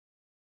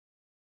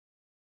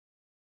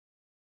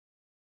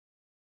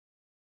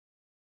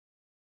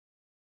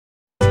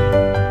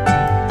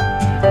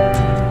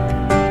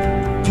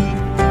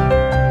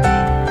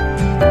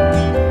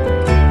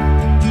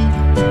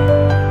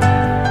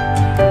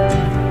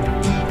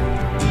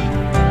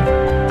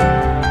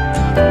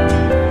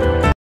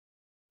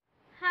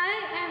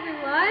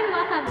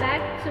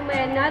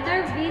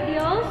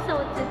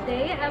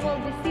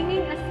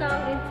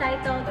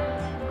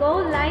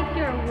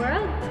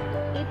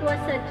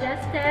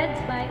led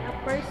by a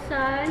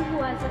person who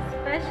has a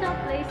special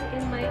place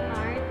in my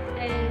heart.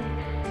 And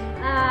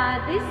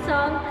this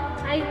song,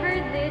 I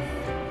heard this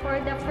for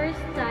the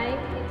first time.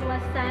 It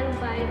was sung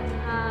by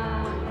a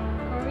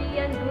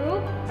Korean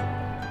group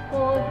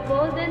called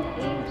Golden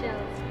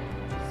Angels.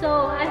 So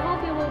I hope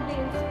you will be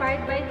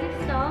inspired by this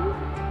song.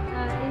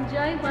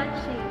 Enjoy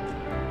watching.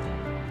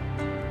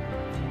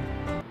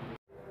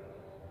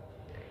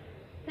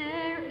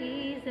 There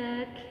is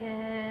a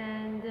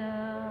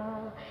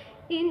candle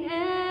in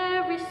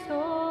every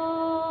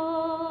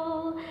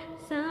soul,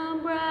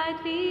 some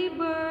brightly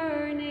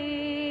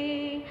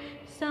burning,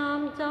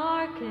 some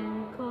dark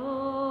and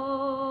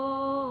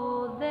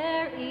cold.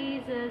 There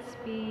is a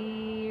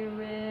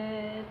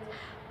spirit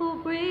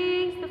who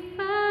brings the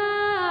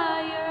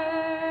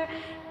fire,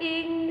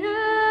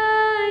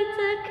 ignites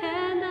a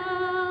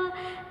candle,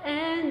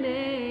 and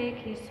make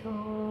his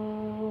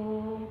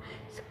home.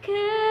 So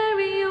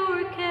carry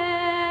your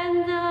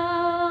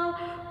candle,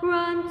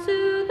 run to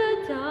the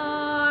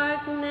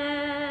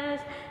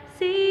darkness,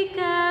 seek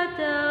out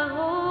the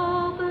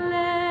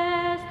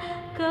hopeless,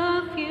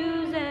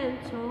 confused and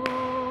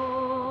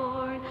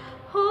torn.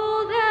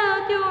 Hold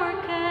out your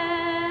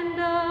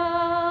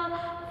candle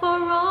for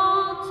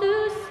all to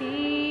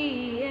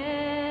see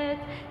it.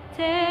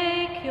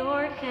 Take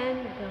your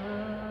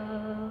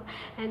candle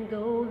and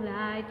go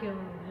light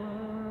your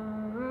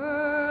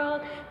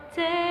world.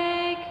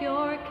 Take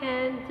your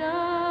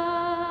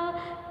candle,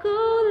 go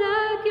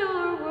light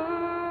your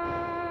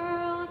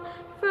world.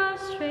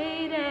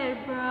 Frustrated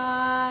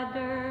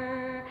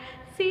brother,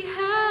 see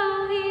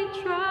how he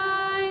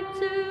tried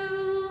to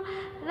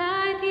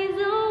light his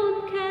own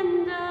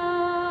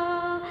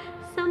candle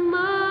some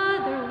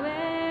other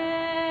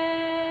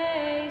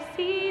way.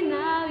 See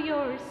now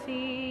your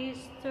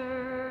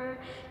sister,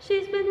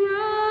 she's been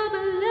robbed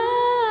and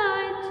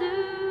lied to,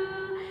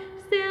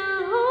 still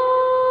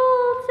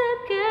holds a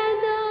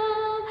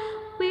candle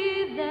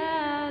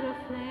without a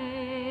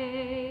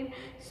flame.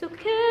 So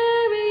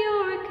carry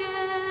your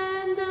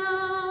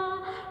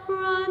candle,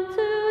 run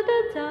to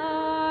the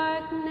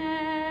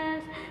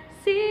darkness,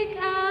 seek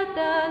out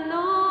the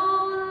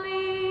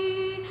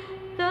lonely,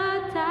 the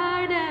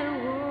tired and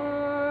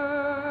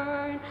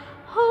worn.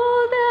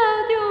 Hold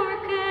out your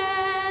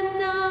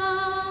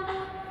candle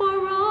for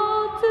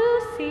all to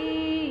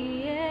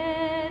see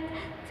it.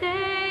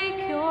 Take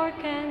your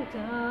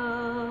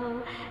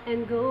candle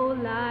and go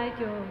light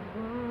your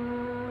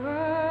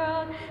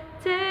world.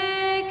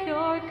 Take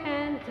your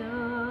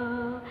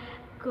candle,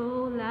 go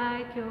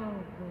light your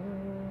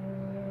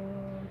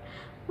world.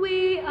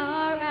 We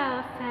are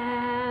a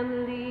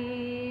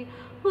family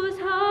whose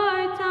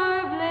hearts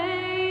are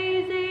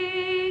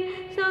blazing,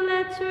 so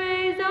let's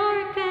raise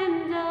our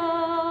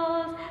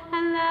candles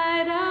and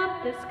light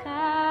up the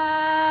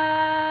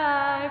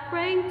sky,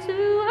 praying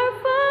to